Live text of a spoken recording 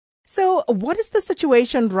So what is the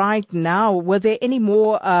situation right now? Were there any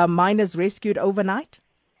more miners rescued overnight?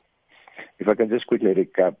 If I can just quickly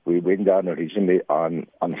recap, we went down originally on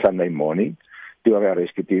Sunday morning. Two of our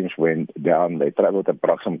rescue teams went down. They traveled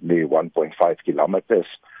approximately 1.5 kilometers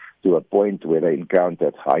to a point where they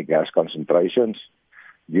encountered high gas concentrations.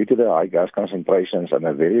 Due to the high gas concentrations in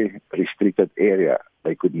a very restricted area,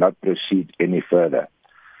 they could not proceed any further.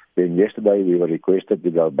 Then yesterday we were requested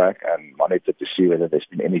to go back and monitor to see whether there's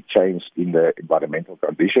been any change in the environmental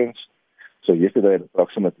conditions. So yesterday at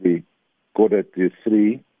approximately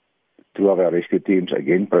 2:45, two of our rescue teams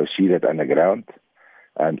again proceeded underground.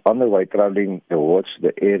 And on the way traveling towards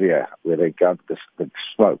the area where they encountered the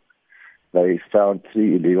smoke, they found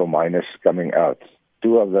 3 illegal miners coming out.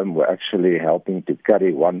 Two of them were actually helping to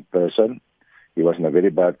carry one person. He was in a very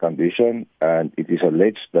bad condition, and it is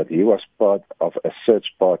alleged that he was part of a search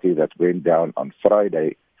party that went down on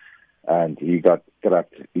Friday, and he got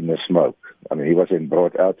trapped in the smoke. I mean, he was then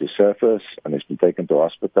brought out to surface and has been taken to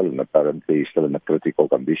hospital, and apparently he's still in a critical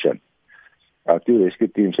condition. Our two rescue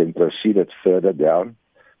teams then proceeded further down,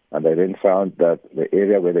 and they then found that the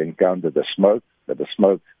area where they encountered the smoke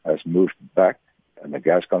has moved back, and the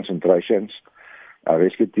gas concentrations. Our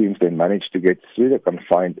rescue teams then managed to get through the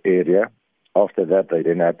confined area. After that, they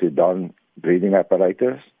then had to don breathing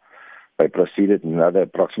apparatus. They proceeded another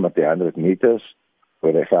approximately 100 meters,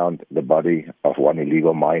 where they found the body of one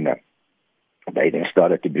illegal miner. They then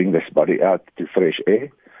started to bring this body out to fresh air.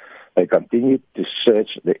 They continued to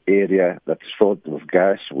search the area that's filled with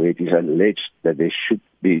gas, where it is alleged that there should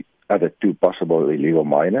be other two possible illegal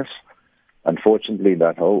miners. Unfortunately, in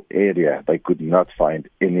that whole area, they could not find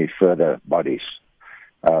any further bodies.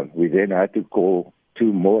 We then had to call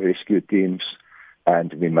two more rescue teams,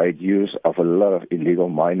 and we made use of a lot of illegal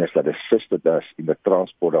miners that assisted us in the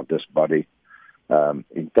transport of this body.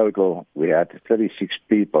 In total, we had 36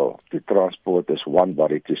 people to transport this one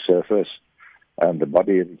body to surface, and the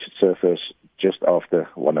body reached surface just after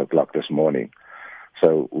 1 o'clock this morning.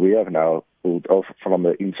 So we have now pulled off from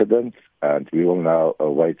the incident, and we will now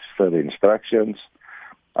await further instructions.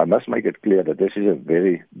 I must make it clear that this is a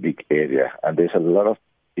very big area, and there's a lot of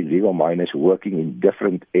illegal miners working in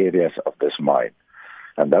different areas of this mine.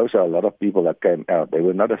 And those are a lot of people that came out. They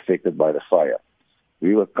were not affected by the fire.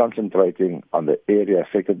 We were concentrating on the area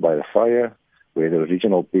affected by the fire, where the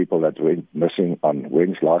original people that went missing on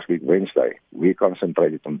last week, Wednesday, we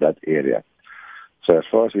concentrated on that area. So as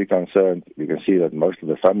far as we're concerned, we can see that most of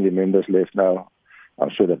the family members left now. I'm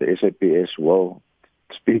sure that the SAPS will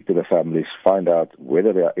speak to the families, find out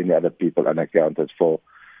whether there are any other people unaccounted for.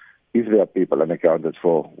 If there are people unaccounted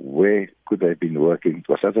for, where could they have been working?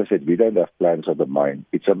 Because as I said, we don't have plans of the mine.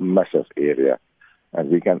 It's a massive area, and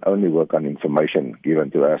we can only work on information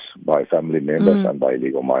given to us by family members and by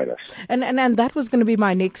illegal miners. And that was going to be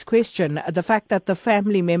my next question. The fact that the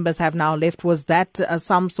family members have now left, was that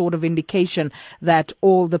some sort of indication that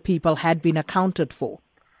all the people had been accounted for?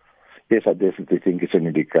 Yes, I definitely think it's an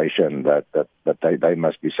indication that they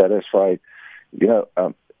must be satisfied. You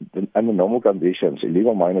know, under normal conditions,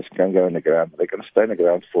 illegal miners can go in the ground. They can stay in the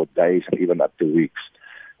ground for days and even up to weeks.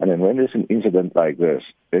 And then when there's an incident like this,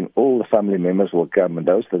 then all the family members will come, and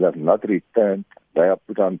those that have not returned, they are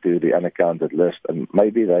put onto the unaccounted list, and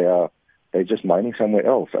maybe they're just mining somewhere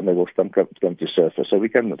else, and they will still come to surface. So we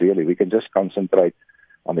can just concentrate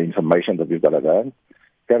on the information that we've got at hand.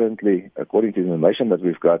 Currently, according to the information that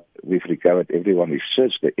we've got, we've recovered everyone. We've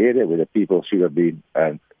searched the area where the people should have been,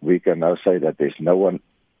 and we can now say that there's no one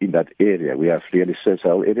in that area. We have clearly searched the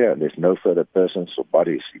whole area, and there's no further persons or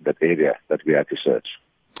bodies in that area that we had to search.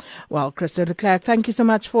 Well, Christo De Klerk, thank you so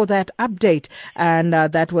much for that update. And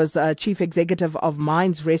that was Chief Executive of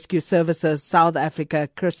Mines Rescue Services South Africa,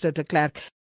 Christo De Klerk.